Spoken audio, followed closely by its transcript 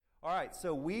All right,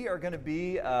 so we are going to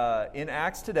be in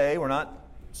Acts today. We're not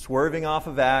swerving off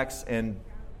of Acts, and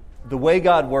the way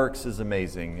God works is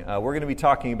amazing. We're going to be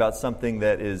talking about something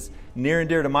that is near and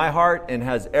dear to my heart and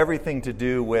has everything to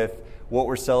do with what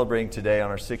we're celebrating today on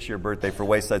our 6-year birthday for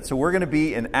Wayside. So we're going to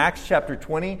be in Acts chapter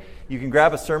 20. You can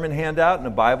grab a sermon handout and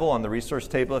a Bible on the resource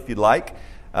table if you'd like,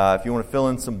 if you want to fill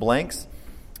in some blanks.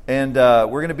 And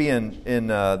we're going to be in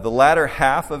the latter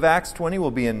half of Acts 20. We'll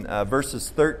be in verses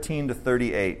 13 to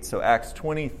 38. So Acts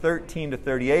 20, 13 to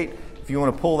 38, if you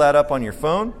want to pull that up on your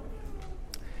phone.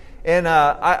 And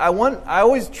I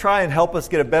always try and help us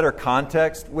get a better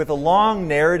context with a long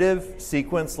narrative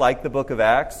sequence like the book of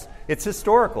Acts. It's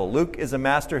historical. Luke is a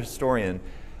master historian.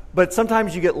 But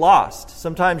sometimes you get lost.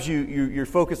 Sometimes you're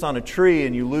focused on a tree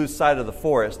and you lose sight of the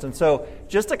forest. And so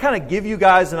just to kind of give you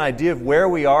guys an idea of where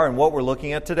we are and what we're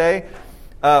looking at today,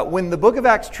 when the book of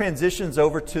Acts transitions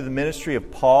over to the ministry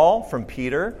of Paul from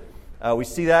Peter, we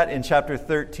see that in chapter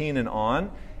 13 and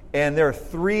on. And there are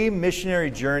 3 missionary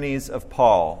journeys of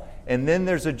Paul. And then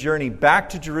there's a journey back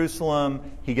to Jerusalem.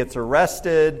 He gets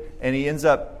arrested, and he ends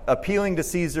up appealing to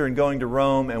Caesar and going to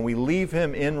Rome, and we leave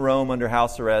him in Rome under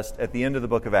house arrest at the end of the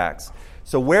book of Acts.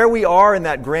 So where we are in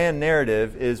that grand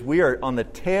narrative is we are on the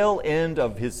tail end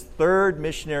of his 3rd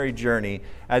missionary journey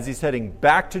as he's heading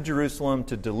back to Jerusalem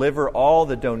to deliver all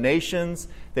the donations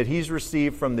that he's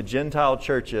received from the Gentile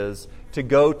churches to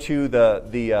go to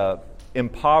the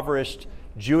impoverished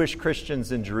Jewish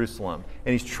Christians in Jerusalem.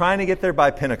 And he's trying to get there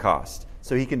by Pentecost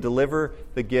so he can deliver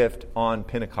the gift on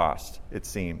Pentecost, it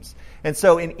seems. And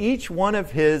so in each one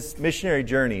of his missionary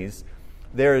journeys,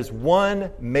 there is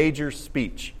one major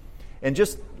speech. And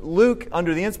just Luke,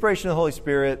 under the inspiration of the Holy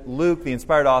Spirit, Luke, the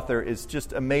inspired author, is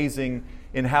just amazing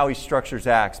in how he structures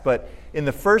Acts. But in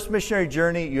the first missionary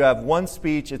journey, you have one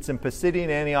speech. It's in Pisidian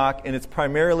Antioch, and it's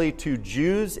primarily to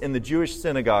Jews in the Jewish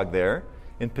synagogue there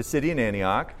in Pisidian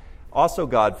Antioch, also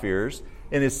God-fearers.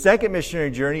 In his second missionary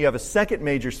journey, you have a second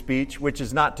major speech, which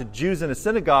is not to Jews in a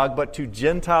synagogue, but to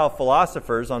Gentile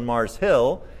philosophers on Mars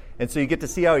Hill. And so you get to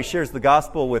see how he shares the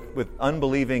gospel with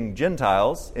unbelieving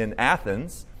Gentiles in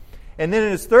Athens. And then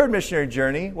in his third missionary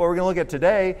journey, what we're going to look at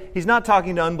today, he's not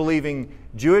talking to unbelieving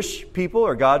Jewish people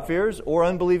or God-fearers or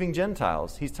unbelieving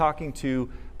Gentiles. He's talking to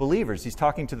believers. He's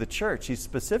talking to the church. He's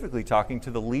specifically talking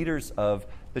to the leaders of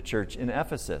the church in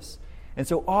Ephesus. And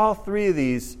so all 3 of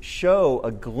these show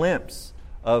a glimpse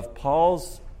of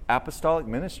Paul's apostolic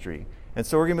ministry. And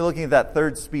so we're going to be looking at that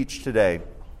 3rd speech today,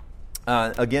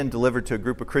 again, delivered to a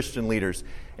group of Christian leaders.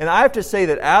 And I have to say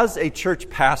that as a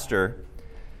church pastor,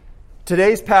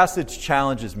 today's passage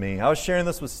challenges me. I was sharing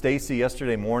this with Stacy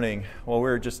yesterday morning while we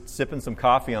were just sipping some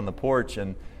coffee on the porch,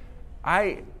 and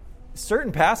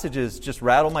certain passages just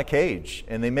rattle my cage,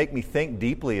 and they make me think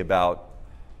deeply about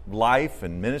life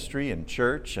and ministry and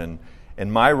church and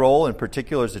my role in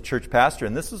particular as a church pastor.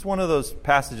 And this is one of those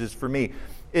passages for me.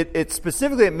 It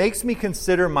specifically makes me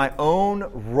consider my own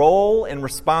role and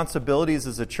responsibilities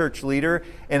as a church leader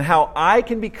and how I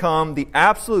can become the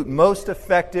absolute most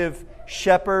effective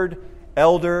shepherd,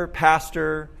 elder,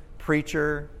 pastor,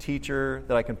 preacher, teacher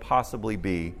that I can possibly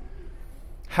be.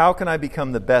 How can I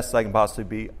become the best I can possibly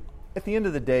be? At the end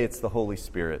of the day, it's the Holy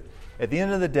Spirit. At the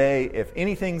end of the day, if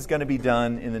anything's going to be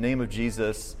done in the name of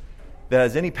Jesus that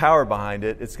has any power behind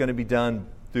it, it's going to be done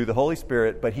through the Holy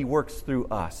Spirit, but He works through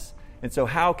us. And so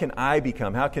how can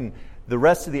the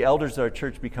rest of the elders of our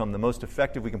church become the most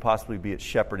effective we can possibly be at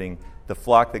shepherding the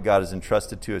flock that God has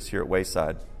entrusted to us here at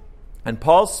Wayside? And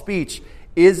Paul's speech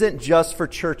isn't just for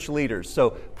church leaders. So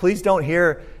please don't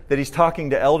hear that he's talking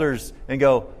to elders and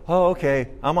go, oh, okay,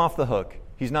 I'm off the hook.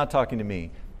 He's not talking to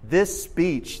me. This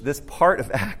speech, this part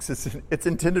of Acts, it's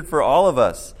intended for all of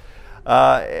us.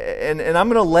 And I'm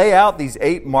going to lay out these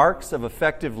 8 marks of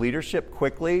effective leadership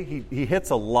quickly. He hits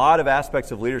a lot of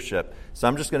aspects of leadership, so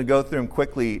I'm just going to go through them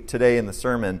quickly today in the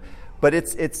sermon. But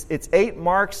it's 8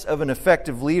 marks of an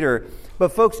effective leader.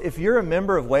 But folks, if you're a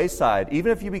member of Wayside,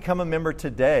 even if you become a member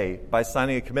today by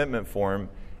signing a commitment form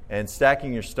and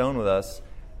stacking your stone with us,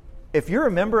 if you're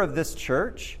a member of this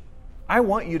church, I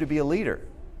want you to be a leader.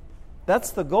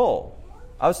 That's the goal.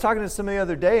 I was talking to somebody the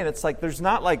other day, and it's like there's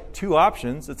not like 2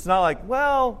 options. It's not like,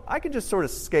 well, I could just sort of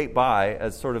skate by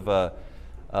as sort of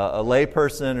a lay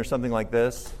person or something like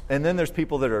this. And then there's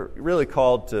people that are really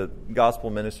called to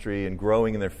gospel ministry and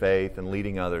growing in their faith and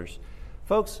leading others.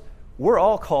 Folks, we're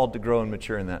all called to grow and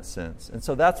mature in that sense. And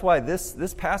so that's why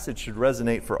this passage should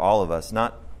resonate for all of us,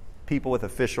 not people with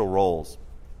official roles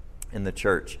in the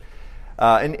church.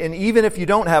 And even if you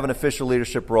don't have an official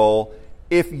leadership role,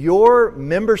 if your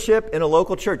membership in a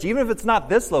local church, even if it's not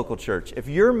this local church, if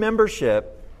your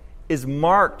membership is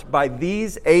marked by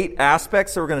these 8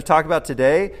 aspects that we're going to talk about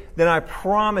today, then I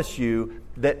promise you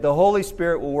that the Holy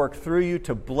Spirit will work through you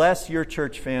to bless your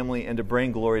church family and to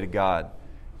bring glory to God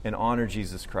and honor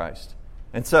Jesus Christ.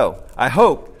 And so, I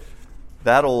hope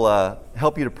that'll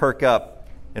help you to perk up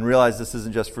and realize this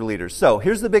isn't just for leaders. So,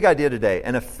 here's the big idea today.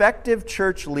 An effective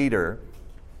church leader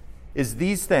is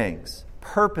these things: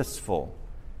 purposeful,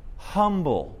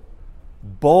 humble,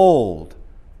 bold,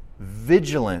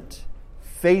 vigilant,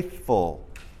 faithful,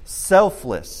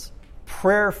 selfless,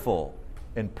 prayerful,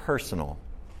 and personal.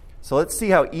 So let's see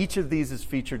how each of these is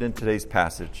featured in today's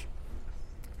passage.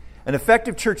 An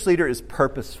effective church leader is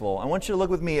purposeful. I want you to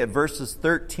look with me at verses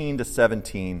 13 to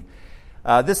 17.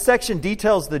 This section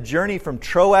details the journey from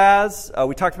Troas.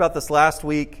 We talked about this last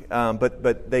week,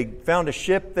 but they found a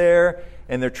ship there,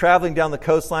 and they're traveling down the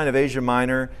coastline of Asia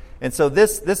Minor. And so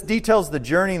this details the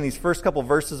journey in these first couple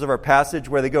verses of our passage,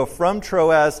 where they go from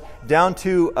Troas down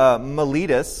to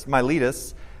Miletus,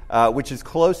 which is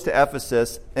close to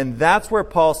Ephesus. And that's where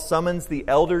Paul summons the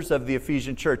elders of the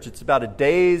Ephesian church. It's about a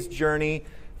day's journey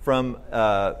from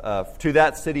to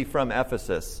that city from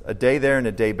Ephesus. A day there and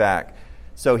a day back.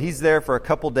 So he's there for a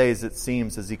couple days, it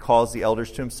seems, as he calls the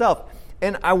elders to himself.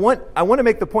 And I want to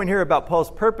make the point here about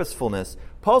Paul's purposefulness.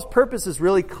 Paul's purpose is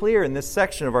really clear in this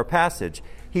section of our passage.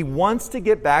 He wants to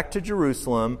get back to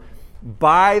Jerusalem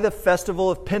by the festival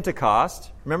of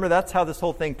Pentecost. Remember, that's how this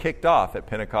whole thing kicked off at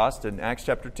Pentecost in Acts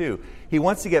chapter 2. He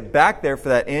wants to get back there for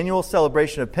that annual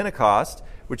celebration of Pentecost,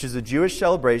 which is a Jewish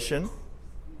celebration.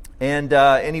 And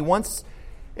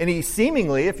he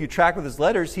seemingly, if you track with his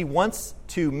letters, he wants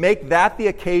to make that the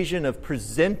occasion of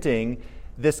presenting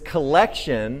this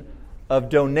collection of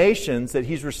donations that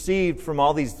he's received from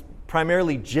all these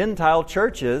primarily Gentile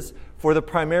churches for the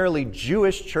primarily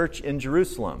Jewish church in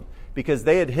Jerusalem, because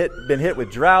they had been hit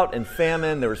with drought and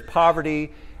famine. There was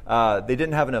poverty. They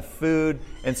didn't have enough food.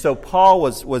 And so Paul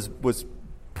was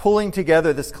pulling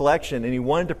together this collection, and he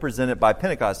wanted to present it by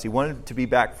Pentecost. He wanted to be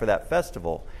back for that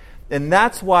festival. And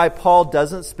that's why Paul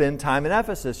doesn't spend time in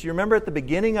Ephesus. You remember at the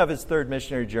beginning of his third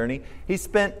missionary journey, he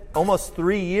spent almost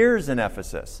 3 years in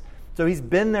Ephesus. So he's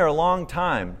been there a long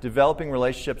time, developing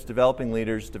relationships, developing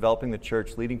leaders, developing the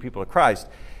church, leading people to Christ.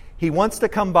 He wants to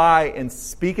come by and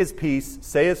speak his piece,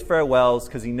 say his farewells,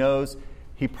 because he knows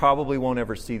he probably won't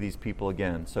ever see these people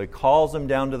again. So he calls them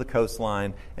down to the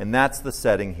coastline, and that's the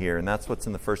setting here, and that's what's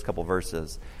in the first couple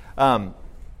verses.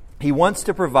 He wants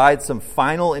to provide some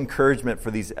final encouragement for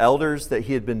these elders that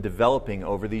he had been developing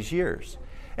over these years.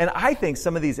 And I think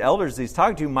some of these elders that he's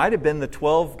talking to might have been the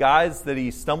 12 guys that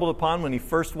he stumbled upon when he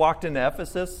first walked into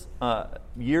Ephesus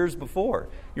years before.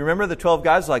 You remember the 12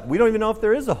 guys like, we don't even know if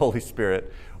there is a Holy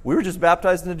Spirit. We were just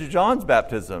baptized into John's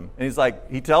baptism. And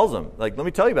he tells them, let me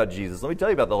tell you about Jesus. Let me tell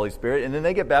you about the Holy Spirit. And then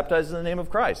they get baptized in the name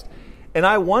of Christ. And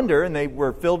I wonder, and they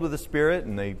were filled with the Spirit,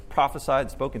 and they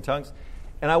prophesied, spoke in tongues.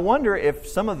 And I wonder if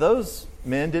some of those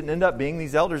men didn't end up being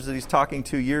these elders that he's talking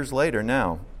to years later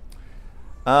now.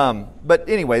 But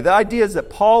anyway, the idea is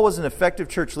that Paul was an effective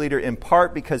church leader in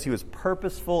part because he was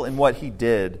purposeful in what he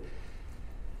did.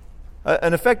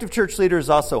 An effective church leader is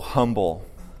also humble.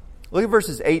 Look at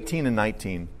verses 18 and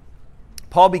 19.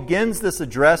 Paul begins this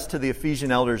address to the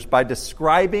Ephesian elders by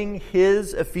describing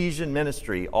his Ephesian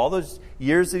ministry, all those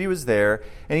years that he was there,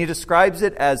 and he describes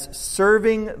it as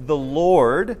serving the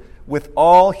Lord with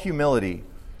all humility.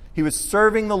 He was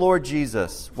serving the Lord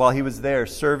Jesus while he was there,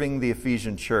 serving the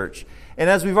Ephesian church. And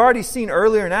as we've already seen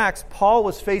earlier in Acts, Paul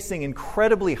was facing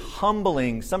incredibly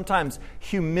humbling, sometimes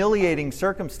humiliating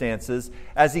circumstances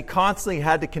as he constantly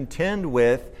had to contend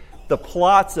with the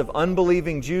plots of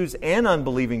unbelieving Jews and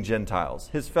unbelieving Gentiles.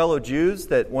 His fellow Jews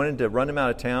that wanted to run him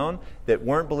out of town, that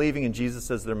weren't believing in Jesus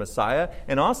as their Messiah,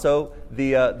 and also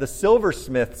the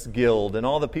silversmiths guild and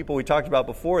all the people we talked about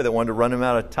before that wanted to run him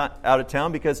out of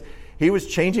town because he was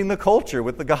changing the culture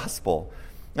with the gospel.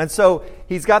 And so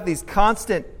he's got these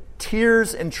constant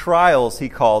tears and trials, he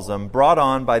calls them, brought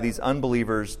on by these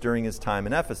unbelievers during his time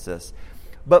in Ephesus.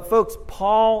 But folks,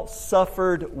 Paul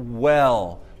suffered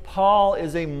well. Paul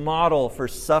is a model for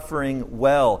suffering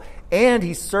well. And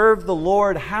he served the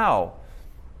Lord how?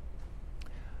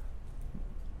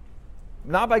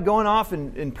 Not by going off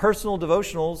in personal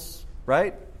devotionals,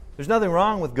 right? There's nothing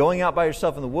wrong with going out by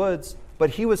yourself in the woods,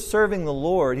 but he was serving the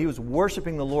Lord. He was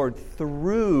worshiping the Lord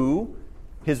through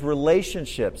his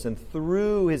relationships and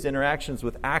through his interactions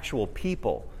with actual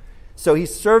people. So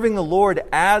he's serving the Lord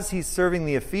as he's serving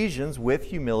the Ephesians with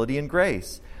humility and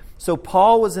grace. So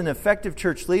Paul was an effective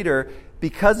church leader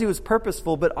because he was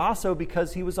purposeful, but also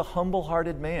because he was a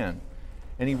humble-hearted man.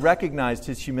 And he recognized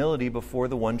his humility before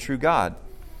the one true God.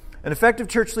 An effective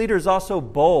church leader is also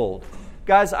bold.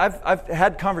 Guys, I've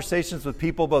had conversations with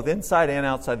people both inside and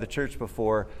outside the church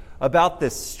before about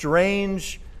this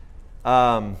strange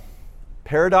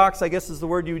paradox, I guess is the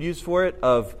word you would use for it,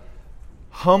 of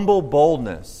humble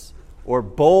boldness or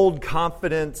bold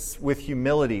confidence with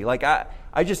humility. Like,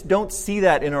 I just don't see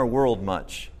that in our world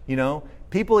much, you know?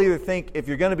 People either think if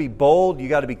you're going to be bold, you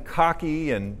got to be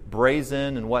cocky and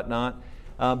brazen and whatnot.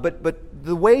 But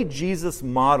the way Jesus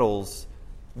models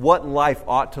what life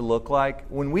ought to look like,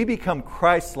 when we become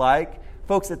Christ-like,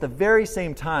 folks, at the very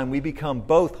same time, we become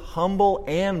both humble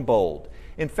and bold.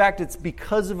 In fact, it's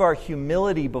because of our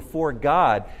humility before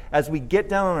God, as we get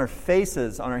down on our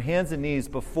faces, on our hands and knees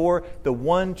before the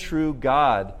one true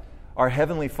God, our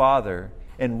Heavenly Father,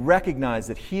 and recognize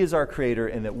that He is our Creator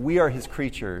and that we are His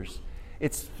creatures.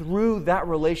 It's through that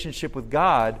relationship with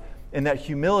God and that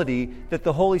humility that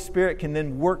the Holy Spirit can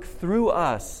then work through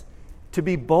us to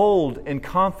be bold and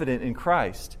confident in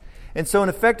Christ. And so an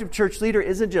effective church leader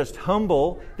isn't just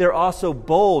humble, they're also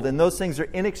bold, and those things are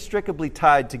inextricably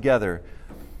tied together.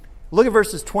 Look at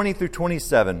verses 20 through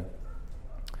 27.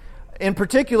 In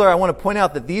particular, I want to point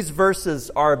out that these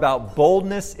verses are about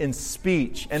boldness in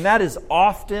speech, and that is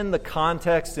often the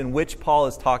context in which Paul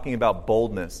is talking about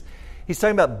boldness. He's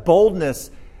talking about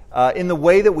boldness in the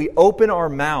way that we open our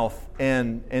mouth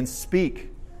and speak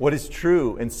what is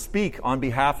true and speak on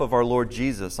behalf of our Lord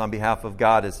Jesus, on behalf of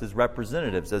God as His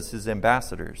representatives, as His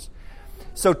ambassadors.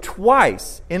 So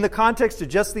twice, in the context of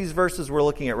just these verses we're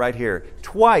looking at right here,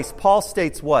 twice Paul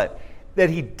states what?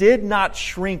 That he did not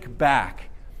shrink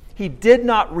back. He did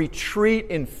not retreat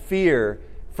in fear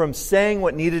from saying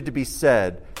what needed to be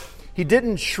said. He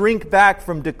didn't shrink back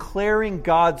from declaring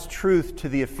God's truth to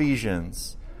the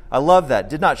Ephesians. I love that.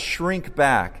 Did not shrink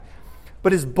back.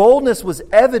 But his boldness was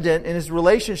evident in his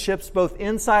relationships both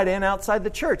inside and outside the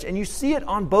church. And you see it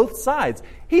on both sides.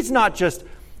 He's not just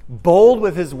bold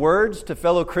with his words to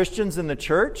fellow Christians in the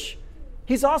church.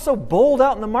 He's also bold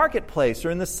out in the marketplace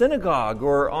or in the synagogue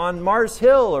or on Mars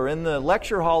Hill or in the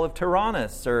lecture hall of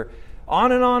Tyrannus or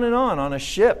on and on a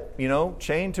ship,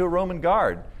 chained to a Roman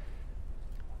guard.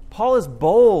 Paul is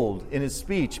bold in his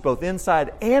speech both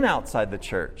inside and outside the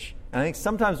church. And I think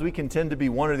sometimes we can tend to be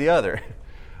one or the other.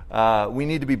 We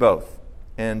need to be both.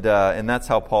 And that's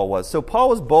how Paul was. So Paul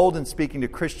was bold in speaking to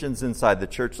Christians inside the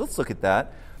church. Let's look at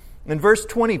that. In verse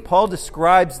 20, Paul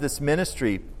describes this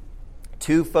ministry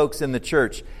to folks in the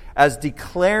church as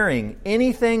declaring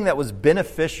anything that was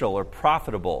beneficial or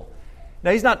profitable.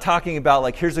 Now, he's not talking about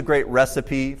like, here's a great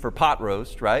recipe for pot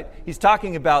roast, right? He's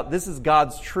talking about this is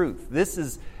God's truth. This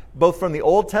is both from the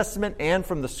Old Testament and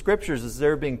from the Scriptures as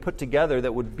they're being put together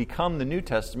that would become the New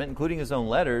Testament, including his own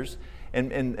letters,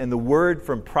 and the word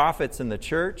from prophets in the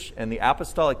church and the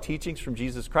apostolic teachings from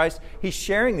Jesus Christ. He's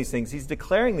sharing these things. He's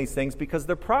declaring these things because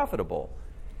they're profitable,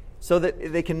 so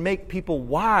that they can make people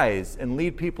wise and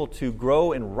lead people to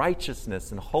grow in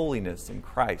righteousness and holiness in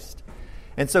Christ.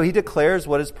 And so he declares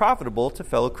what is profitable to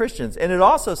fellow Christians. And it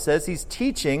also says he's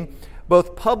teaching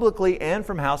both publicly and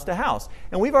from house to house.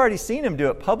 And we've already seen him do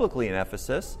it publicly in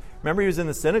Ephesus. Remember, he was in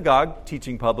the synagogue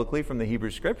teaching publicly from the Hebrew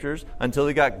Scriptures until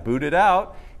he got booted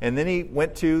out. And then he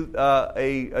went to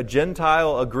a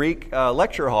Gentile, a Greek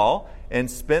lecture hall and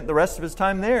spent the rest of his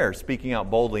time there speaking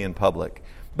out boldly in public.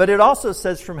 But it also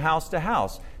says from house to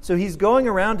house. So he's going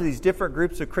around to these different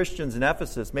groups of Christians in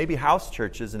Ephesus, maybe house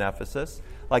churches in Ephesus,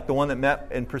 like the one that met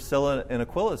in Priscilla and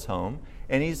Aquila's home,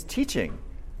 and he's teaching.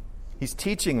 He's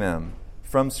teaching them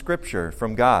from Scripture,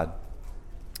 from God.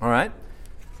 All right?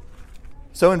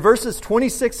 So in verses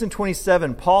 26 and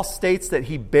 27, Paul states that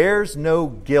he bears no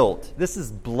guilt. This is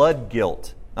blood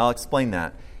guilt. I'll explain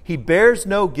that. He bears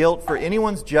no guilt for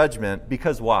anyone's judgment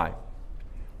because why?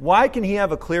 Why can he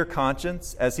have a clear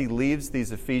conscience as he leaves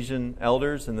these Ephesian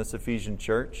elders in this Ephesian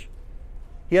church?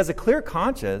 He has a clear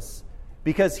conscience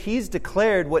because he's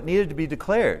declared what needed to be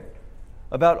declared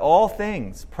about all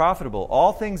things profitable,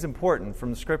 all things important from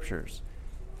the Scriptures.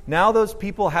 Now those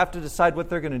people have to decide what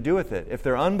they're going to do with it. If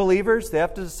they're unbelievers, they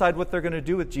have to decide what they're going to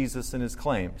do with Jesus and his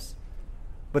claims.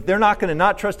 But they're not going to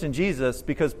not trust in Jesus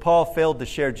because Paul failed to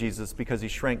share Jesus because he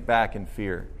shrank back in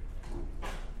fear.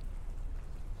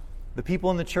 The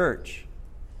people in the church,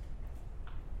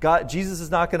 Jesus is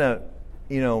not going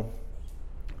to,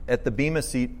 at the Bema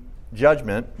Seat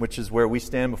judgment, which is where we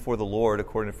stand before the Lord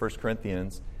according to 1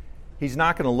 Corinthians, he's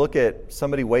not going to look at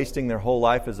somebody wasting their whole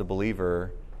life as a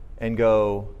believer and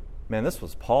go, man, this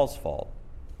was Paul's fault.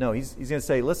 No, he's going to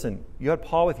say, listen, you had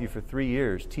Paul with you for 3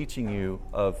 years teaching you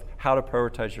of how to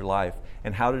prioritize your life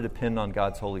and how to depend on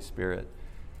God's Holy Spirit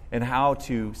and how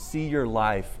to see your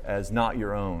life as not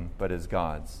your own, but as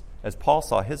God's, as Paul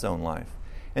saw his own life.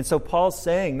 And so Paul's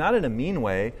saying, not in a mean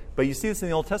way, but you see this in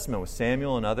the Old Testament with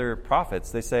Samuel and other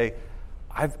prophets. They say,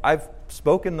 I've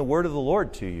spoken the word of the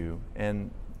Lord to you,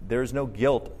 and there's no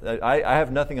guilt. I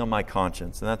have nothing on my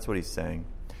conscience. And that's what he's saying.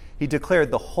 He declared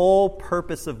the whole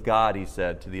purpose of God, he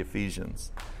said to the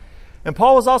Ephesians. And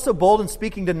Paul was also bold in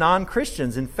speaking to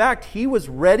non-Christians. In fact, he was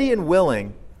ready and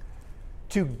willing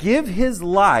to give his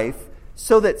life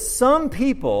so that some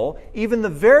people, even the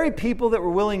very people that were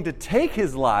willing to take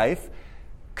his life,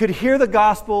 could hear the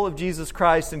gospel of Jesus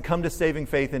Christ and come to saving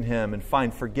faith in him and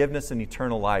find forgiveness and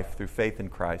eternal life through faith in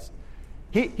Christ.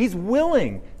 He's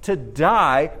willing to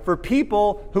die for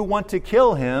people who want to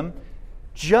kill him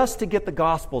just to get the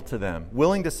gospel to them,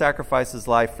 willing to sacrifice his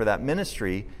life for that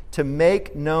ministry to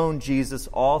make known Jesus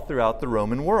all throughout the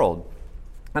Roman world.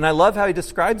 And I love how he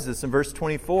describes this in verse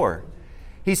 24.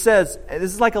 He says,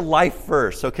 this is like a life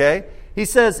verse, okay? He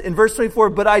says in verse 24,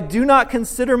 "But I do not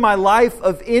consider my life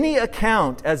of any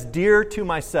account as dear to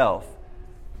myself."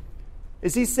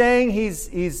 Is he saying he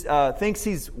thinks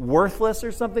he's worthless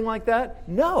or something like that?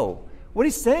 No. What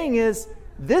he's saying is,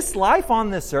 this life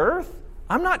on this earth,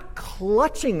 I'm not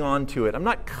clutching onto it. I'm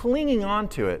not clinging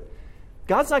onto it.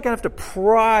 God's not going to have to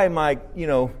pry my,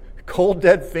 cold,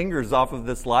 dead fingers off of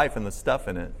this life and the stuff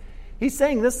in it. He's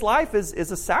saying this life is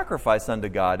a sacrifice unto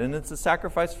God, and it's a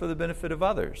sacrifice for the benefit of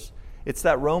others. It's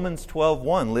that Romans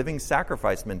 12:1 living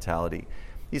sacrifice mentality.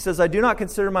 He says, "I do not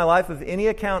consider my life of any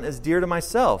account as dear to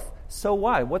myself." So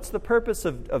why? What's the purpose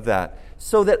of that?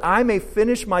 "So that I may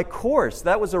finish my course."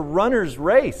 That was a runner's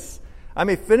race. "I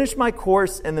may finish my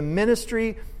course in the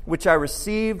ministry which I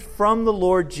received from the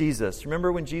Lord Jesus."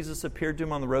 Remember when Jesus appeared to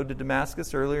him on the road to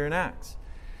Damascus earlier in Acts?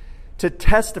 To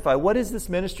testify. What is this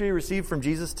ministry received from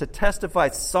Jesus? To testify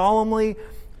solemnly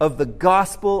of the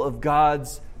gospel of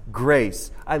God's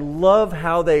grace. I love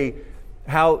how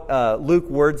Luke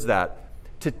words that.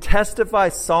 To testify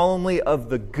solemnly of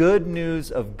the good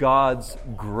news of God's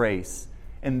grace.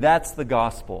 And that's the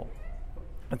gospel.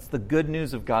 That's the good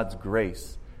news of God's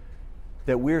grace.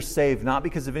 That we're saved not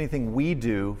because of anything we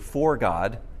do for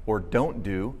God or don't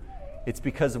do. It's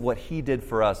because of what He did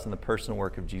for us in the personal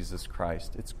work of Jesus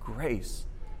Christ. It's grace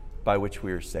by which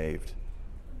we are saved.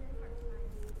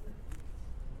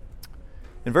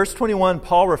 In verse 21,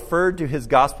 Paul referred to his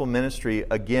gospel ministry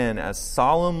again as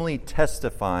solemnly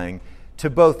testifying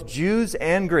to both Jews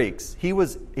and Greeks. He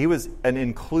was an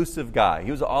inclusive guy.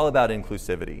 He was all about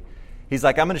inclusivity. He's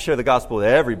like, I'm going to share the gospel with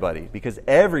everybody because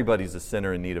everybody's a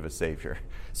sinner in need of a Savior.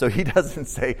 So he doesn't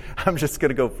say, I'm just going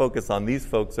to go focus on these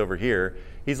folks over here.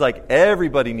 He's like,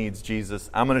 everybody needs Jesus.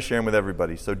 I'm going to share him with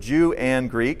everybody. So Jew and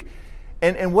Greek.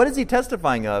 And what is he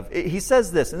testifying of? He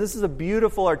says this, and this is a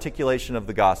beautiful articulation of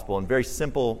the gospel in very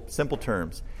simple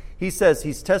terms. He says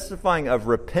he's testifying of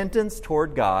repentance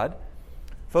toward God.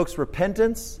 Folks,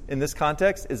 repentance in this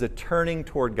context is a turning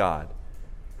toward God.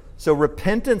 So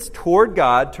repentance toward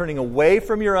God, turning away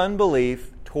from your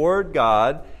unbelief toward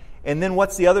God. And then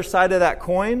what's the other side of that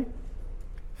coin?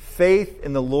 Faith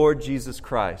in the Lord Jesus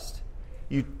Christ.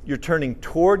 You're turning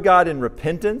toward God in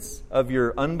repentance of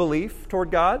your unbelief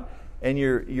toward God, and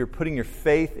you're putting your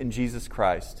faith in Jesus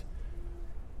Christ.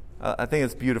 I think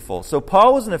it's beautiful. So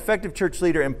Paul was an effective church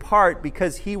leader in part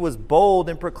because he was bold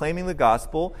in proclaiming the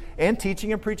gospel and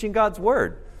teaching and preaching God's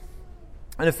word.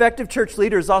 An effective church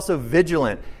leader is also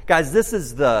vigilant. Guys, this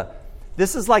is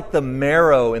like the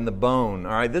marrow in the bone.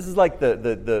 All right, this is like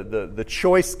the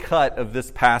choice cut of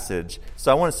this passage.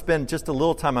 So I want to spend just a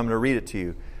little time. I'm going to read it to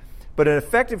you. But an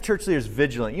effective church leader is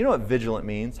vigilant. You know what vigilant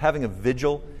means? Having a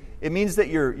vigil. It means that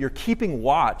you're keeping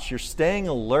watch. You're staying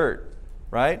alert,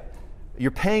 right?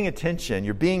 You're paying attention.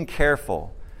 You're being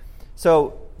careful.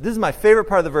 So this is my favorite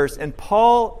part of the verse. And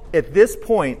Paul, at this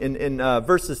point, in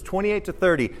verses 28 to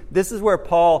 30, this is where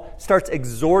Paul starts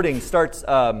exhorting,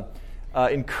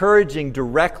 encouraging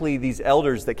directly these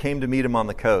elders that came to meet him on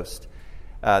the coast.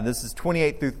 This is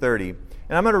 28 through 30.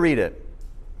 And I'm going to read it.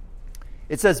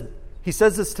 It says, he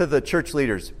says this to the church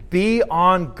leaders, "Be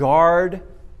on guard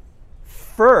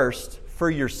first for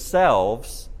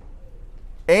yourselves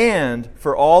and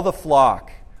for all the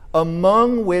flock,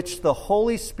 among which the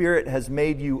Holy Spirit has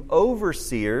made you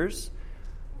overseers."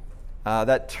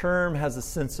 That term has a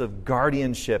sense of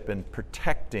guardianship and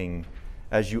protecting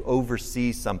as you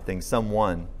oversee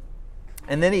someone.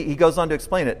 And then he goes on to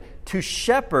explain it. To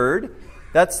shepherd,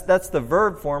 that's the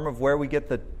verb form of where we get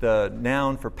the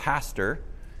noun for pastor.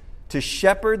 To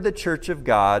shepherd the church of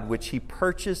God, which he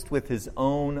purchased with his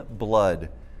own blood.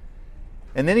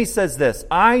 And then he says this,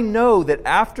 "I know that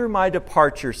after my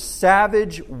departure,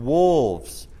 savage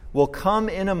wolves will come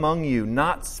in among you,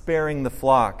 not sparing the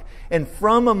flock. And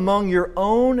from among your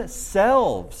own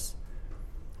selves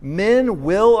Men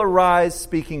will arise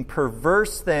speaking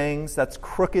perverse things, that's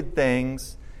crooked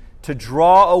things, to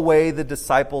draw away the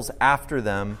disciples after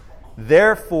them.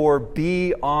 Therefore,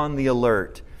 be on the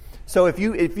alert. So if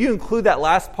you include that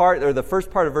last part, or the first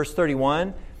part of verse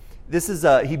 31, this is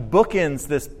he bookends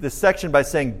this section by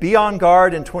saying, be on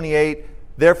guard in 28,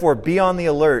 therefore be on the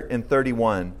alert in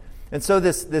 31. And so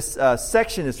this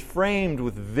section is framed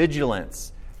with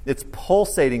vigilance. It's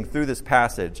pulsating through this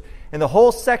passage. And the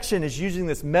whole section is using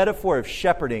this metaphor of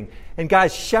shepherding. And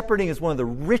guys, shepherding is one of the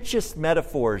richest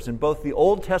metaphors in both the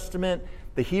Old Testament,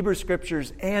 the Hebrew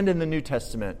Scriptures, and in the New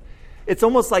Testament. It's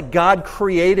almost like God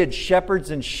created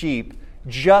shepherds and sheep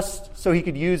just so he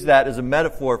could use that as a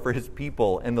metaphor for his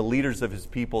people and the leaders of his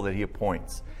people that he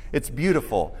appoints. It's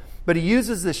beautiful. But he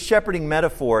uses this shepherding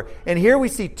metaphor. And here we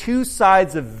see two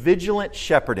sides of vigilant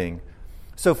shepherding.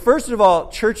 So first of all,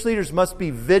 church leaders must be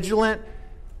vigilant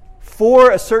for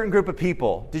a certain group of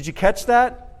people. Did you catch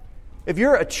that? If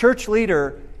you're a church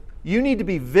leader, you need to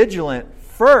be vigilant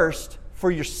first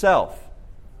for yourself.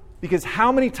 Because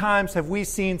how many times have we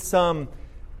seen some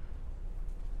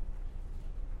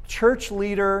church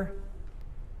leader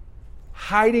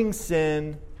hiding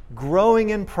sin, growing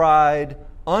in pride,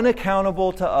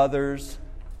 unaccountable to others,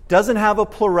 doesn't have a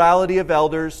plurality of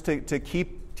elders to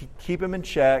keep him in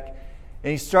check,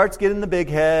 and he starts getting the big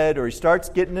head, or he starts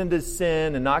getting into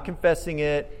sin and not confessing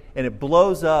it, and it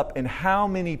blows up. And how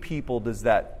many people does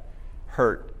that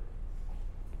hurt?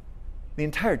 The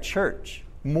entire church.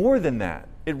 More than that.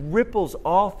 It ripples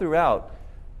all throughout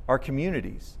our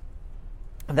communities.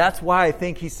 And that's why I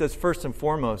think he says, first and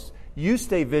foremost, you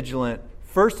stay vigilant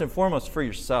first and foremost for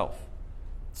yourself,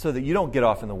 so that you don't get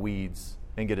off in the weeds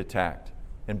and get attacked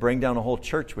and bring down a whole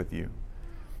church with you.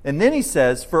 And then he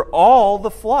says, for all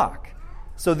the flock.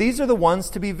 So these are the ones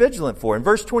to be vigilant for. In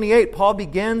verse 28, Paul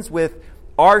begins with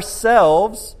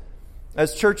ourselves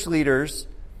as church leaders,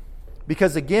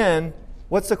 because again,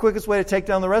 what's the quickest way to take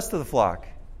down the rest of the flock?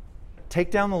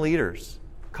 Take down the leaders.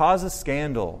 Cause a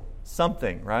scandal.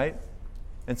 Something, right?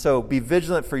 And so be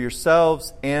vigilant for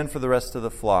yourselves and for the rest of the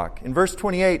flock. In verse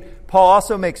 28, Paul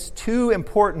also makes two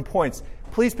important points.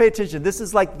 Please pay attention. This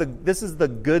is the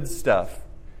good stuff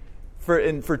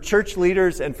for church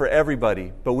leaders and for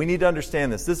everybody. But we need to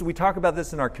understand this. We talk about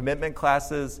this in our commitment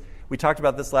classes. We talked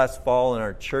about this last fall in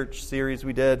our church series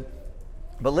we did.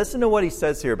 But listen to what he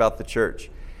says here about the church.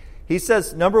 He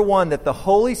says, number one, that the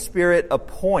Holy Spirit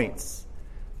appoints.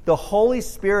 The Holy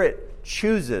Spirit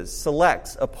chooses,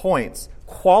 selects, appoints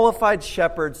qualified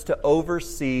shepherds to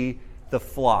oversee the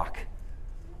flock.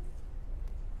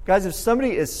 Guys, if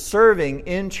somebody is serving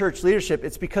in church leadership,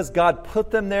 it's because God put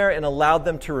them there and allowed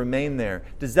them to remain there.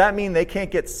 Does that mean they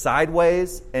can't get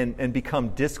sideways and become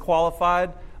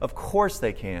disqualified? Of course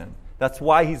they can. That's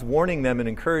why he's warning them and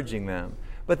encouraging them.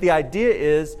 But the idea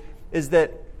is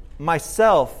that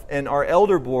myself and our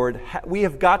elder board, we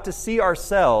have got to see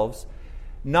ourselves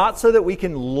not so that we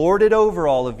can lord it over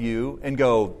all of you and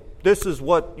go, this is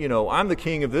what, I'm the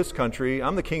king of this country.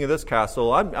 I'm the king of this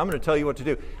castle. I'm going to tell you what to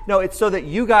do. No, it's so that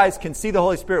you guys can see the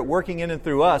Holy Spirit working in and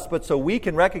through us, but so we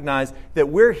can recognize that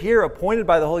we're here appointed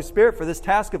by the Holy Spirit for this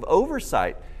task of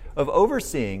oversight, of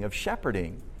overseeing, of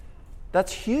shepherding.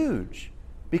 That's huge,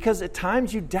 because at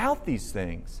times you doubt these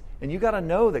things, and you got to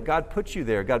know that God put you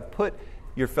there. God put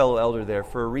your fellow elder there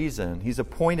for a reason. He's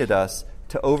appointed us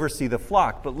to oversee the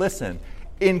flock. But listen,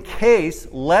 in case,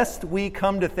 lest we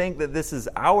come to think that this is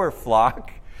our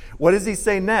flock, what does he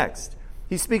say next?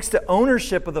 He speaks to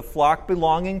ownership of the flock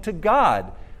belonging to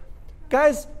God.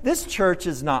 Guys, this church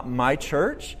is not my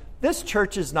church. This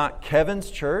church is not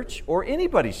Kevin's church or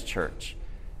anybody's church.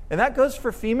 And that goes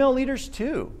for female leaders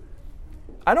too.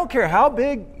 I don't care how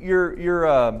big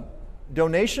your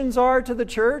donations are to the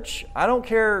church. I don't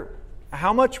care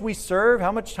how much we serve,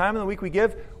 how much time in the week we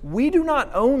give. We do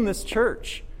not own this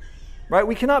church. Right?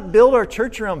 We cannot build our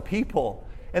church around people.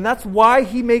 And that's why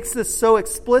he makes this so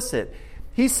explicit.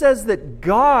 He says that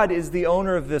God is the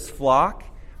owner of this flock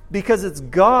because it's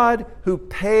God who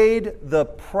paid the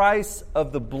price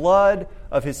of the blood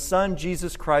of his Son,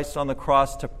 Jesus Christ, on the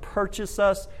cross to purchase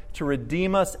us, to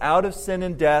redeem us out of sin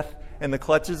and death and the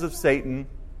clutches of Satan,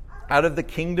 out of the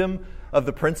kingdom of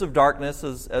the Prince of Darkness,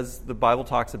 as the Bible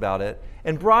talks about it,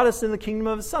 and brought us in the kingdom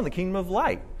of his Son, the kingdom of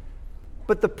light.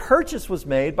 But the purchase was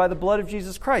made by the blood of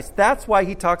Jesus Christ. That's why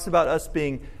he talks about us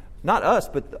being, not us,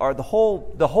 but the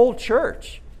whole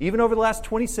church, even over the last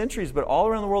 20 centuries, but all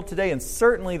around the world today, and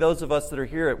certainly those of us that are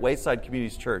here at Wayside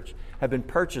Communities Church have been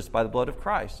purchased by the blood of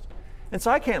Christ. And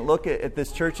so I can't look at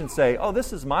this church and say, oh,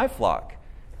 this is my flock,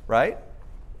 right?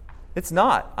 It's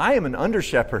not. I am an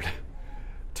under-shepherd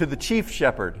to the chief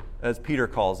shepherd, as Peter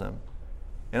calls him.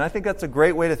 And I think that's a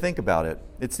great way to think about it.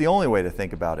 It's the only way to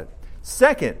think about it.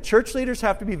 Second, church leaders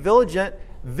have to be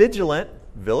vigilant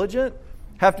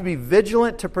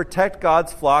to protect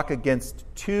God's flock against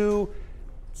two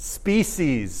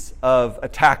species of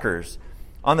attackers.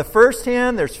 On the first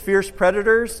hand, there's fierce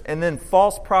predators and then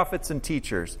false prophets and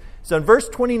teachers. So in verse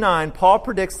 29, Paul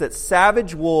predicts that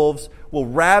savage wolves will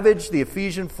ravage the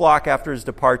Ephesian flock after his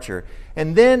departure.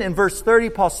 And then in verse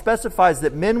 30, Paul specifies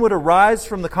that men would arise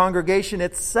from the congregation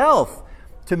itself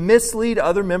to mislead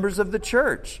other members of the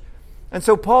church. And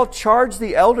so Paul charged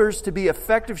the elders to be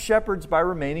effective shepherds by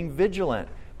remaining vigilant,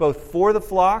 both for the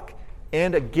flock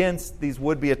and against these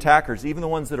would-be attackers, even the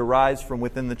ones that arise from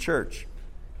within the church.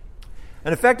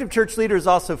 An effective church leader is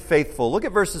also faithful. Look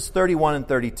at verses 31 and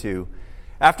 32.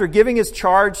 After giving his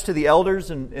charge to the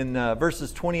elders in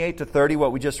verses 28 to 30,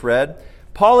 what we just read,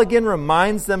 Paul again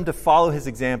reminds them to follow his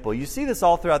example. You see this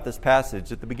all throughout this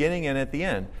passage, at the beginning and at the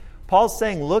end. Paul's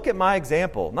saying, look at my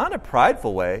example. Not in a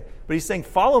prideful way, but he's saying,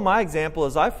 follow my example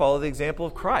as I follow the example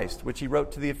of Christ, which he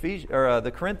wrote to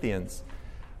the Corinthians.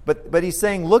 But he's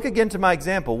saying, look again to my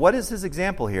example. What is his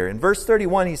example here? In verse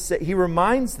 31, he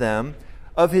reminds them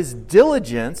of his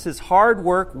diligence, his hard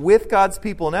work with God's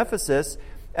people in Ephesus,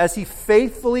 as he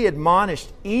faithfully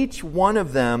admonished each one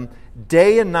of them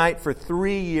day and night for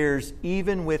 3 years,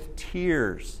 even with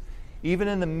tears, even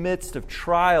in the midst of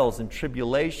trials and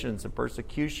tribulations and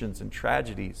persecutions and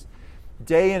tragedies,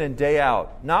 day in and day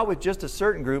out. Not with just a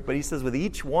certain group, but he says with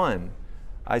each one,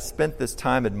 I spent this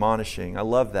time admonishing. I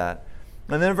love that.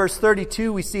 And then in verse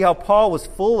 32, we see how Paul was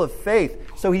full of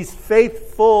faith. So he's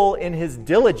faithful in his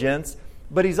diligence,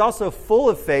 but he's also full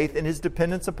of faith in his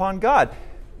dependence upon God,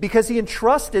 because he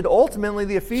entrusted ultimately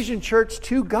the Ephesian church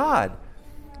to God.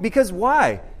 Because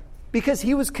why? Because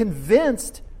he was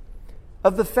convinced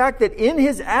of the fact that in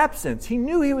his absence, he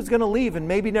knew he was going to leave and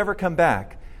maybe never come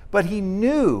back. But he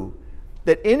knew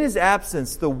that in his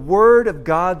absence, the word of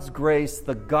God's grace,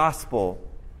 the gospel,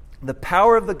 the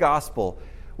power of the gospel,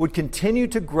 would continue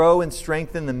to grow and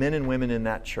strengthen the men and women in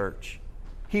that church.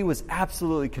 He was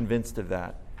absolutely convinced of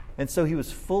that. And so he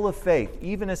was full of faith,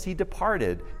 even as he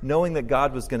departed, knowing that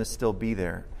God was going to still be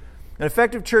there. An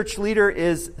effective church leader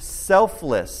is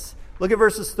selfless. Look at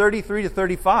verses 33 to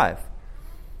 35.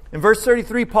 In verse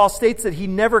 33, Paul states that he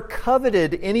never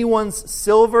coveted anyone's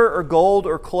silver or gold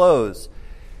or clothes.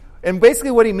 And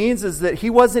basically what he means is that he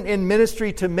wasn't in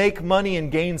ministry to make money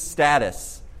and gain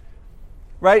status.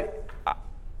 Right?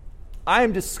 I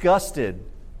am disgusted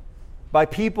by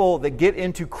people that get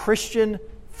into Christian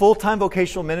full-time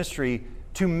vocational ministry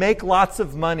to make lots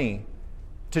of money,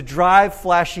 to drive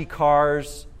flashy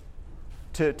cars,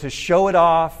 to show it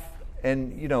off,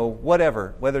 and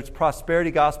whatever, whether it's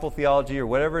prosperity gospel theology or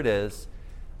whatever it is,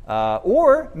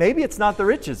 or maybe it's not the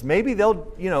riches. Maybe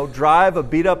they'll drive a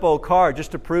beat-up old car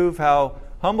just to prove how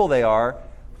humble they are,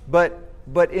 but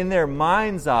in their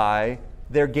mind's eye,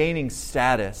 they're gaining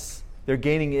status, they're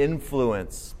gaining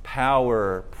influence,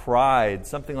 power, pride,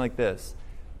 something like this.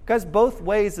 Guys, both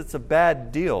ways it's a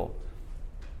bad deal.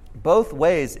 Both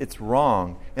ways it's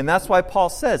wrong. And that's why Paul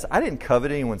says, I didn't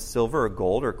covet anyone's silver or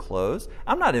gold or clothes.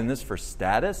 I'm not in this for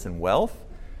status and wealth.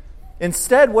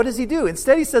 Instead, what does he do?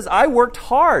 Instead, he says, I worked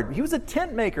hard. He was a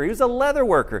tent maker. He was a leather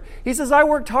worker. He says, I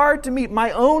worked hard to meet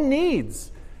my own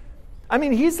needs. I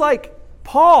mean, he's like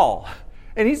Paul.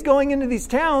 And he's going into these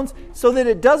towns so that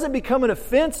it doesn't become an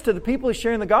offense to the people he's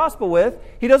sharing the gospel with.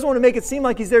 He doesn't want to make it seem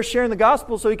like he's there sharing the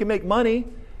gospel so he can make money.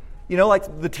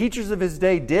 Like the teachers of his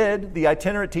day did. The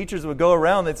itinerant teachers would go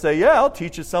around. They'd say, yeah, I'll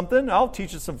teach you something. I'll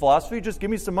teach you some philosophy. Just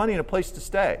give me some money and a place to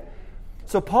stay.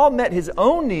 So Paul met his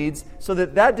own needs so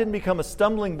that didn't become a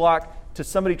stumbling block to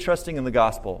somebody trusting in the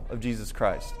gospel of Jesus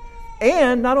Christ.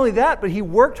 And not only that, but he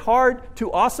worked hard to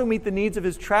also meet the needs of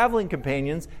his traveling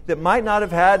companions that might not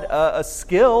have had a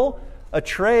skill, a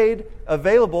trade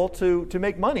available to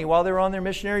make money while they were on their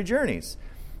missionary journeys.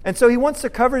 And so he wants to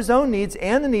cover his own needs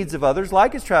and the needs of others,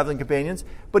 like his traveling companions,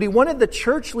 but he wanted the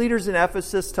church leaders in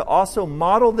Ephesus to also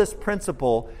model this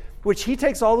principle, which he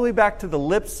takes all the way back to the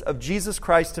lips of Jesus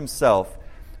Christ himself,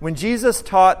 when Jesus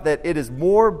taught that it is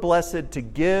more blessed to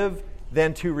give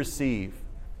than to receive.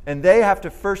 And they have to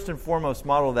first and foremost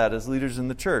model that as leaders in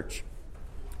the church.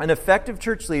 An effective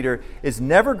church leader is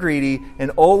never greedy and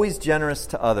always generous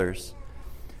to others.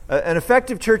 An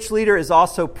effective church leader is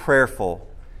also prayerful.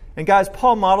 And guys,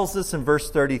 Paul models this in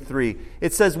verse 33.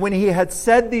 It says, when he had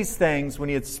said these things, when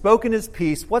he had spoken his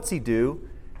peace, what's he do?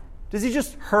 Does he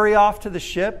just hurry off to the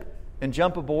ship and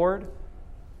jump aboard?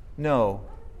 No.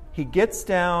 He gets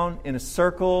down in a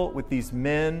circle with these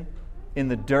men in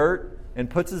the dirt and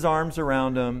puts his arms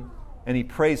around them and he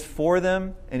prays for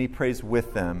them, and he prays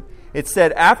with them. It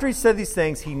said, after he said these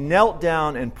things, he knelt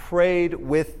down and prayed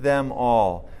with them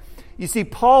all. You see,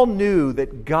 Paul knew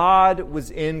that God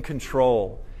was in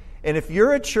control. And if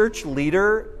you're a church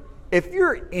leader, if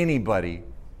you're anybody,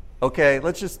 okay,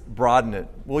 let's just broaden it.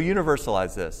 We'll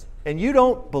universalize this. And you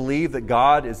don't believe that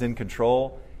God is in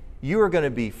control, you are going to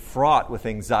be fraught with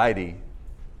anxiety.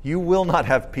 You will not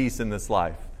have peace in this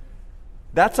life.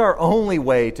 That's our only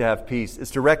way to have peace,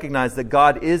 is to recognize that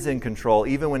God is in control,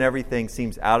 even when everything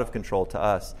seems out of control to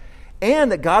us.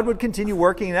 And that God would continue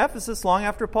working in Ephesus long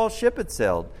after Paul's ship had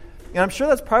sailed. And I'm sure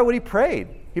that's probably what he prayed.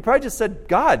 He probably just said,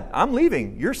 God, I'm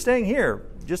leaving. You're staying here.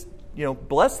 Just,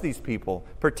 bless these people,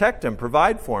 protect them,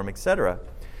 provide for them, etc.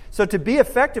 So to be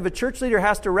effective, a church leader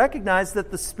has to recognize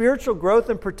that the spiritual growth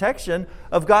and protection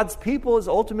of God's people is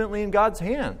ultimately in God's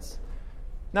hands.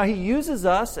 Now, he uses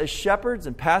us as shepherds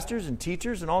and pastors and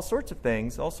teachers and all sorts of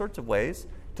things, all sorts of ways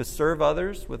to serve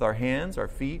others with our hands, our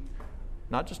feet,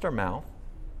 not just our mouth.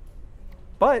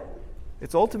 But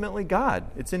it's ultimately God.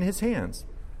 It's in his hands.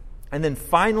 And then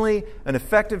finally, an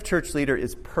effective church leader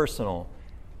is personal.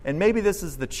 And maybe this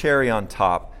is the cherry on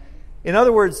top. In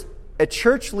other words, a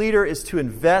church leader is to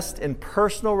invest in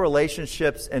personal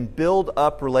relationships and build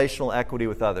up relational equity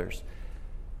with others.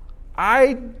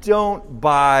 I don't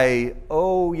buy,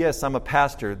 oh yes, I'm a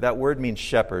pastor. That word means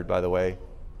shepherd, by the way.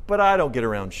 But I don't get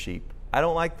around sheep. I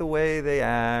don't like the way they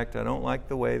act. I don't like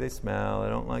the way they smell. I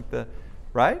don't like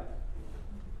right?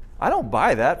 I don't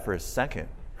buy that for a second,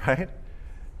 right?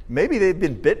 Maybe they've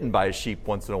been bitten by a sheep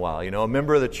once in a while. A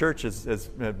member of the church has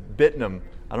bitten them.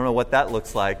 I don't know what that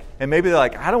looks like. And maybe they're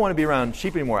like, I don't want to be around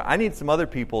sheep anymore. I need some other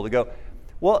people to go,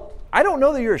 well, I don't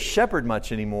know that you're a shepherd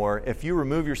much anymore if you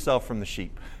remove yourself from the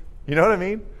sheep. You know what I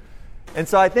mean? And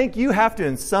so I think you have to,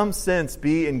 in some sense,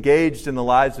 be engaged in the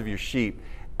lives of your sheep,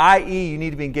 i.e., you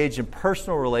need to be engaged in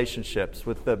personal relationships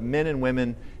with the men and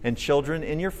women and children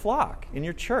in your flock, in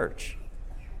your church.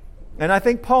 And I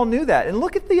think Paul knew that. And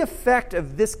look at the effect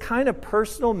of this kind of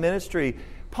personal ministry.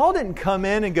 Paul didn't come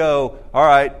in and go, all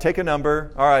right, take a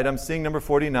number. All right, I'm seeing number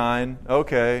 49.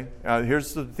 Okay,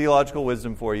 here's the theological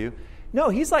wisdom for you. No,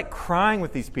 he's like crying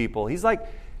with these people. He's like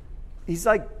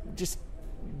just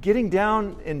getting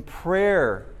down in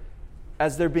prayer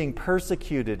as they're being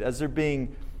persecuted, as they're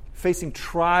facing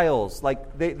trials,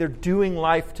 like they're doing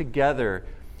life together.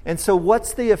 And so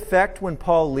what's the effect when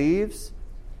Paul leaves?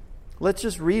 Let's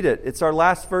just read it. It's our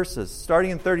last verses,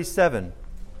 starting in 37.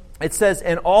 It says,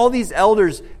 and all these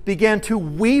elders began to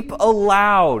weep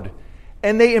aloud,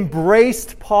 and they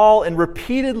embraced Paul and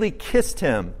repeatedly kissed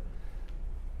him,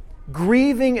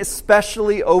 grieving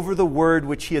especially over the word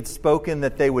which he had spoken,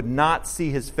 that they would not see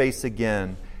his face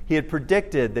again. He had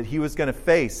predicted that he was going to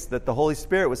face, that the Holy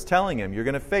Spirit was telling him, you're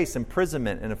going to face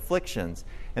imprisonment and afflictions.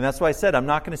 And that's why I said, I'm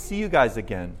not going to see you guys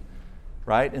again.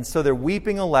 Right? And so they're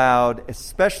weeping aloud,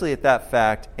 especially at that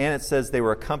fact. And it says they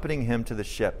were accompanying him to the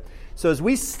ship. So as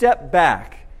we step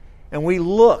back and we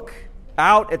look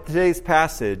out at today's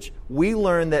passage, we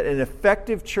learn that an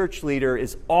effective church leader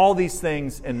is all these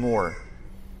things and more.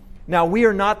 Now, we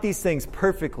are not these things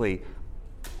perfectly.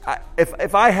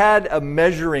 If I had a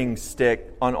measuring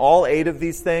stick on all 8 of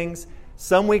these things,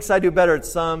 some weeks I do better at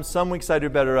some weeks I do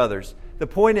better at others. The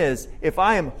point is, if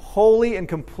I am wholly and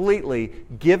completely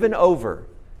given over,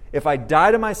 if I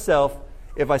die to myself,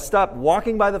 if I stop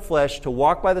walking by the flesh to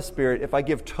walk by the Spirit, if I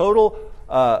give total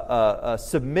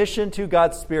submission to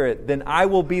God's Spirit, then I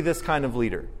will be this kind of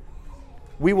leader.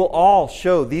 We will all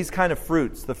show these kind of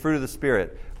fruits, the fruit of the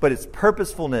Spirit. But it's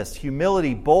purposefulness,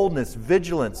 humility, boldness,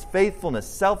 vigilance, faithfulness,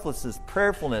 selflessness,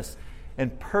 prayerfulness,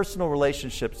 and personal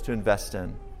relationships to invest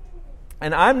in.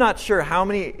 And I'm not sure how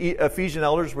many Ephesian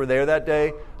elders were there that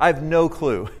day. I have no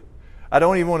clue. I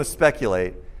don't even want to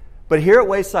speculate. But here at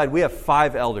Wayside, we have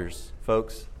 5 elders,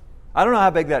 folks. I don't know how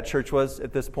big that church was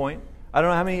at this point. I don't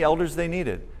know how many elders they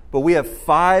needed. But we have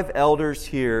 5 elders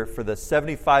here for the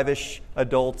 75-ish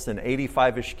adults and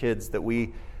 85-ish kids that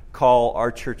we call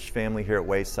our church family here at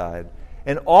Wayside.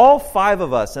 And all 5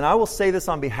 of us, and I will say this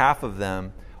on behalf of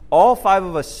them, all 5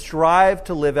 of us strive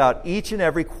to live out each and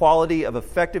every quality of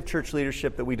effective church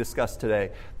leadership that we discussed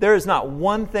today. There is not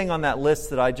one thing on that list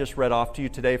that I just read off to you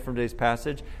today from today's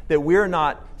passage that we're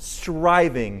not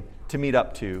striving to meet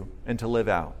up to and to live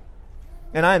out.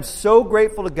 And I am so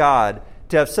grateful to God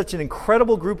to have such an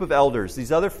incredible group of elders,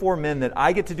 these other 4 men that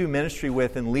I get to do ministry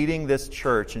with in leading this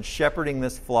church and shepherding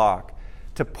this flock,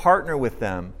 to partner with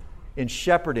them in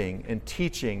shepherding and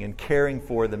teaching and caring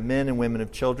for the men and women of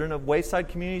children of Wayside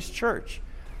Communities Church.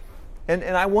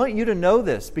 And I want you to know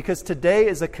this because today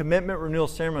is a commitment renewal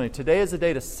ceremony. Today is a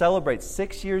day to celebrate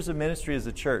 6 years of ministry as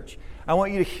a church. I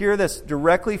want you to hear this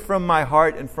directly from my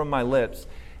heart and from my lips,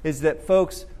 is that,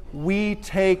 folks, we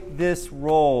take this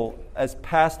role as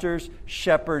pastors,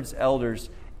 shepherds, elders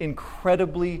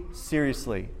incredibly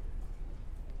seriously.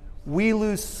 We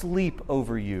lose sleep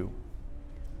over you.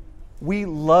 We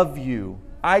love you.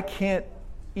 I can't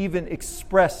even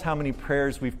express how many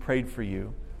prayers we've prayed for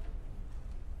you.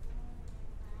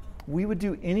 We would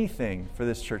do anything for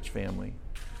this church family.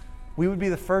 We would be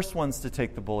the first ones to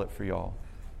take the bullet for y'all.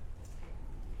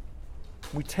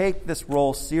 We take this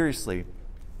role seriously.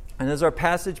 And as our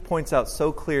passage points out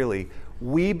so clearly,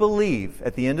 we believe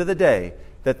at the end of the day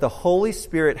that the Holy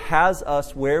Spirit has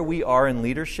us where we are in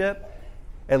leadership,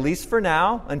 at least for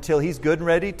now, until He's good and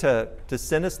ready to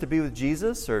send us to be with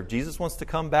Jesus, or if Jesus wants to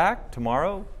come back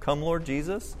tomorrow, come Lord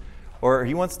Jesus, or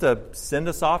He wants to send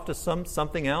us off to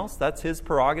something else. That's His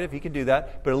prerogative. He can do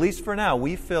that. But at least for now,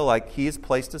 we feel like He has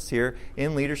placed us here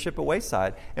in leadership at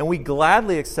Wayside. And we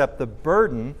gladly accept the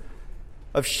burden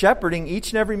of shepherding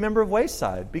each and every member of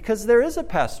Wayside, because there is a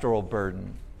pastoral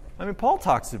burden. I mean, Paul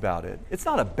talks about it. It's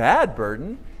not a bad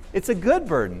burden. It's a good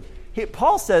burden.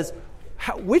 Paul says,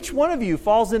 which one of you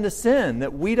falls into sin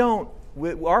that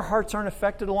our hearts aren't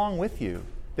affected along with you,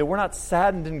 that we're not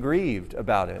saddened and grieved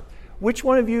about it? Which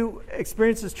one of you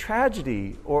experiences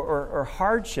tragedy or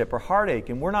hardship or heartache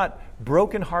and we're not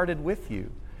brokenhearted with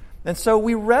you? And so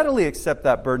we readily accept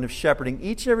that burden of shepherding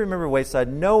each and every member of Wayside,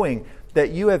 knowing that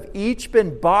you have each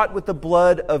been bought with the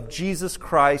blood of Jesus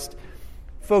Christ.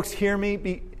 Folks, hear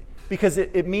me, because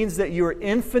it means that you are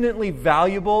infinitely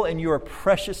valuable and you are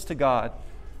precious to God.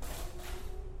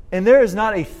 And there is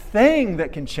not a thing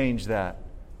that can change that.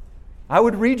 I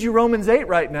would read you Romans 8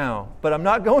 right now, but I'm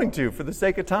not going to for the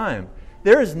sake of time.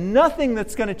 There is nothing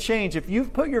that's going to change. If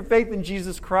you've put your faith in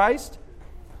Jesus Christ,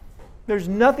 there's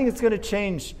nothing that's going to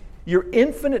change your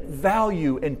infinite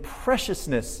value and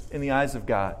preciousness in the eyes of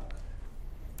God.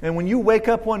 And when you wake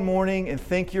up one morning and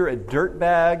think you're a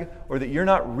dirtbag, or that you're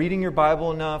not reading your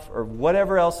Bible enough, or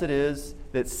whatever else it is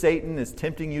that Satan is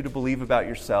tempting you to believe about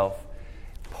yourself,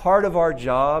 part of our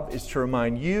job is to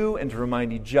remind you and to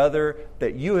remind each other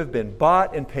that you have been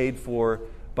bought and paid for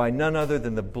by none other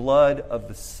than the blood of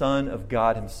the Son of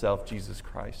God Himself, Jesus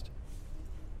Christ.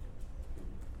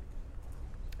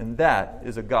 And that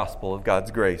is a gospel of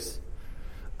God's grace.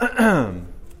 And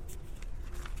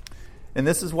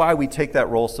this is why we take that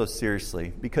role so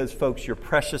seriously. Because, folks, you're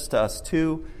precious to us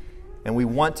too. And we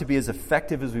want to be as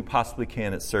effective as we possibly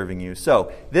can at serving you.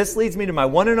 So, this leads me to my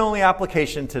one and only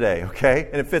application today, okay?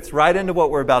 And it fits right into what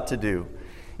we're about to do.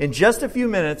 In just a few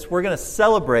minutes, we're going to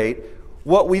celebrate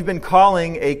what we've been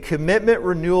calling a commitment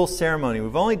renewal ceremony.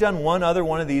 We've only done one other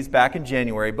one of these back in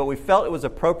January, but we felt it was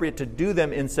appropriate to do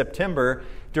them in September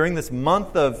during this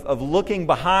month of looking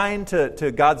behind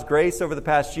to God's grace over the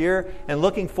past year and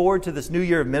looking forward to this new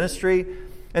year of ministry.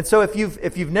 And so if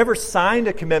you've never signed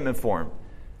a commitment form,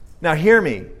 now hear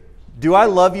me. Do I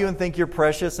love you and think you're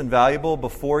precious and valuable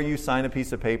before you sign a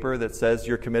piece of paper that says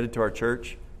you're committed to our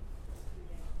church?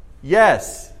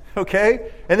 Yes.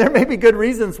 Okay? And there may be good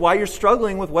reasons why you're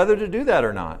struggling with whether to do that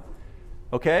or not.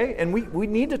 Okay? And we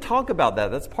need to talk about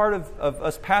that. That's part of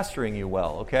us pastoring you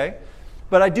well. Okay?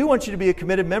 But I do want you to be a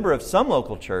committed member of some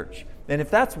local church. And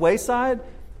if that's Wayside,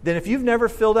 then if you've never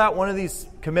filled out one of these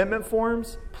commitment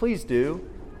forms, please do.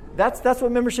 That's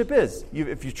what membership is.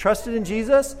 If you trusted in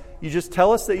Jesus, you just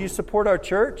tell us that you support our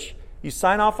church. You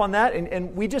sign off on that.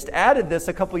 And we just added this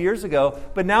a couple years ago.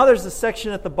 But now there's a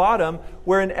section at the bottom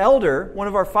where an elder, one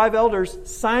of our 5 elders,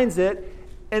 signs it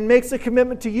and makes a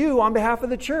commitment to you on behalf of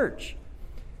the church.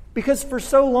 Because for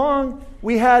so long,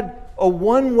 we had a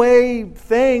one-way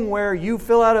thing where you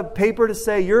fill out a paper to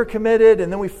say you're committed,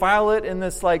 and then we file it in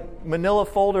this like manila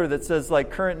folder that says like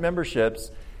current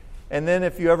memberships. And then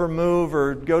if you ever move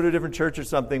or go to a different church or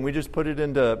something, we just put it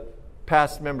into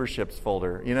past memberships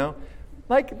folder, you know?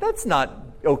 Like, that's not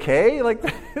okay. Like,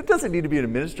 it doesn't need to be an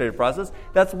administrative process.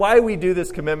 That's why we do this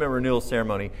commitment renewal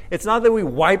ceremony. It's not that we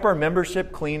wipe our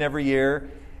membership clean every year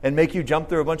and make you jump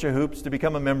through a bunch of hoops to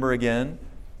become a member again.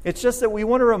 It's just that we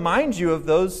want to remind you of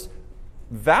those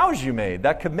vows you made,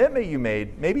 that commitment you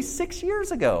made maybe 6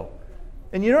 years ago.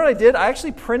 And you know what I did? I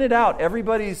actually printed out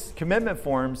everybody's commitment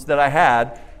forms that I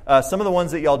had. Some of the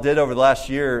ones that y'all did over the last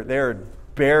year, they're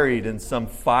buried in some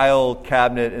file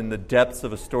cabinet in the depths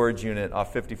of a storage unit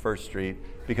off 51st Street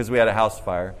because we had a house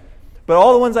fire. But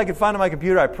all the ones I could find on my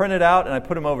computer, I printed out and I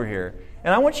put them over here.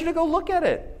 And I want you to go look at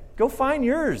it. Go find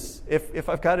yours if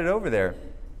I've got it over there.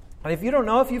 And if you don't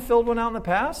know if you filled one out in the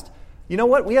past, you know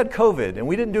what? We had COVID and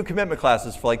we didn't do commitment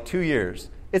classes for like 2 years.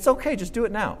 It's okay, just do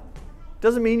it now.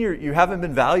 Doesn't mean you haven't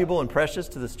been valuable and precious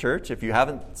to this church if you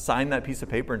haven't signed that piece of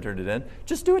paper and turned it in.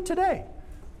 Just do it today.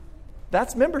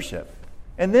 That's membership.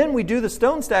 And then we do the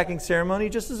stone stacking ceremony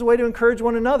just as a way to encourage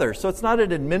one another. So it's not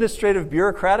an administrative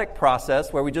bureaucratic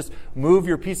process where we just move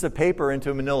your piece of paper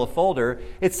into a manila folder.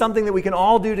 It's something that we can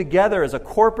all do together as a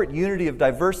corporate unity of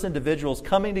diverse individuals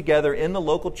coming together in the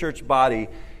local church body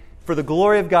for the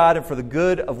glory of God and for the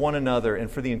good of one another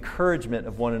and for the encouragement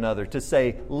of one another to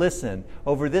say, listen,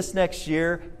 over this next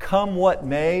year, come what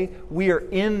may, we are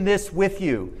in this with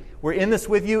you. We're in this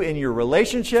with you in your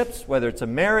relationships, whether it's a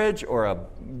marriage or a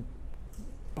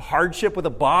hardship with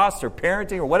a boss or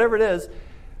parenting or whatever it is,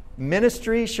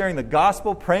 ministry, sharing the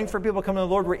gospel, praying for people to come to the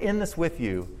Lord, we're in this with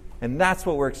you. And that's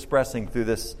what we're expressing through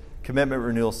this commitment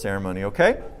renewal ceremony,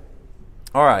 okay?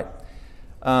 All right.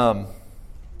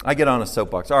 I get on a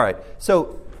soapbox. All right.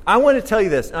 So I want to tell you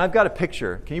this, and I've got a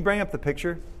picture. Can you bring up the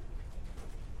picture?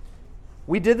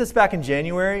 We did this back in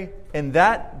January, and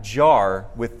that jar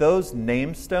with those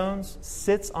name stones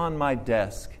sits on my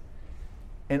desk,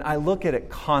 and I look at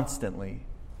it constantly.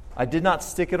 I did not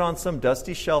stick it on some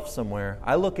dusty shelf somewhere.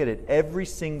 I look at it every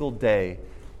single day.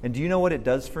 And do you know what it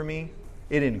does for me?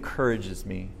 It encourages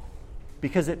me.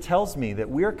 Because it tells me that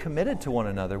we are committed to one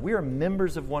another. We are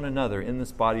members of one another in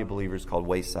this body of believers called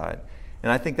Wayside.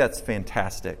 And I think that's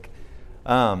fantastic.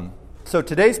 So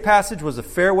today's passage was a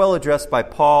farewell address by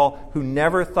Paul, who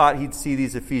never thought he'd see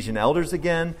these Ephesian elders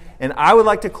again. And I would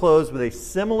like to close with a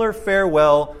similar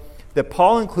farewell that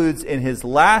Paul includes in his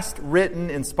last written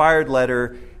inspired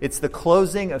letter. It's the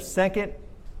closing of 2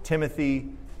 Timothy,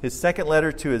 his second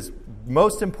letter to his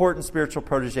most important spiritual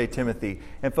protege, Timothy.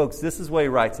 And folks, this is what he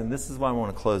writes, and this is what I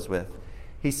want to close with.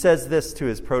 He says this to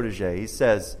his protege. He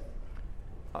says,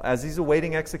 as he's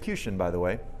awaiting execution, by the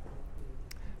way,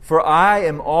 "For I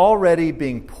am already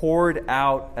being poured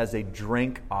out as a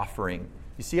drink offering."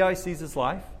 You see how he sees his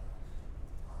life?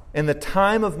 "And the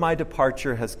time of my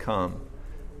departure has come."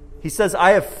 He says,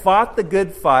 "I have fought the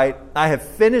good fight. I have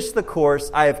finished the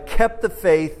course. I have kept the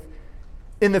faith.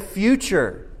 In the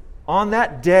future, on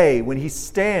that day when he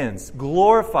stands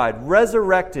glorified,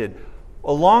 resurrected,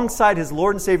 alongside his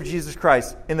Lord and Savior Jesus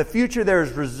Christ, in the future there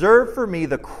is reserved for me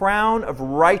the crown of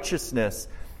righteousness,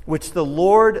 which the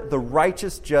Lord, the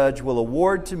righteous judge, will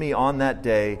award to me on that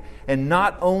day. And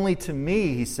not only to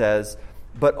me," he says,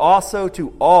 "but also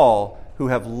to all who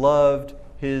have loved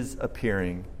his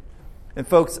appearing." And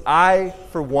folks, I,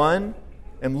 for one,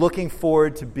 am looking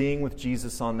forward to being with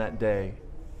Jesus on that day.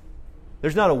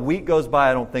 There's not a week goes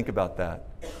by I don't think about that.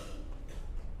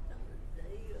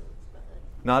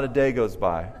 Not a day goes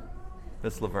by.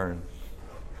 Miss Laverne.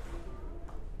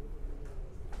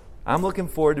 I'm looking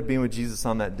forward to being with Jesus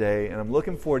on that day, and I'm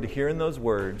looking forward to hearing those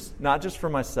words, not just for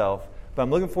myself, but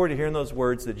I'm looking forward to hearing those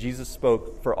words that Jesus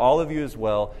spoke for all of you as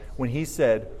well when he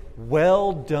said,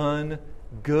 "Well done,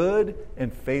 good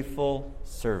and faithful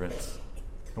servants."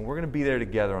 And we're going to be there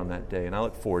together on that day, and I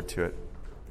look forward to it.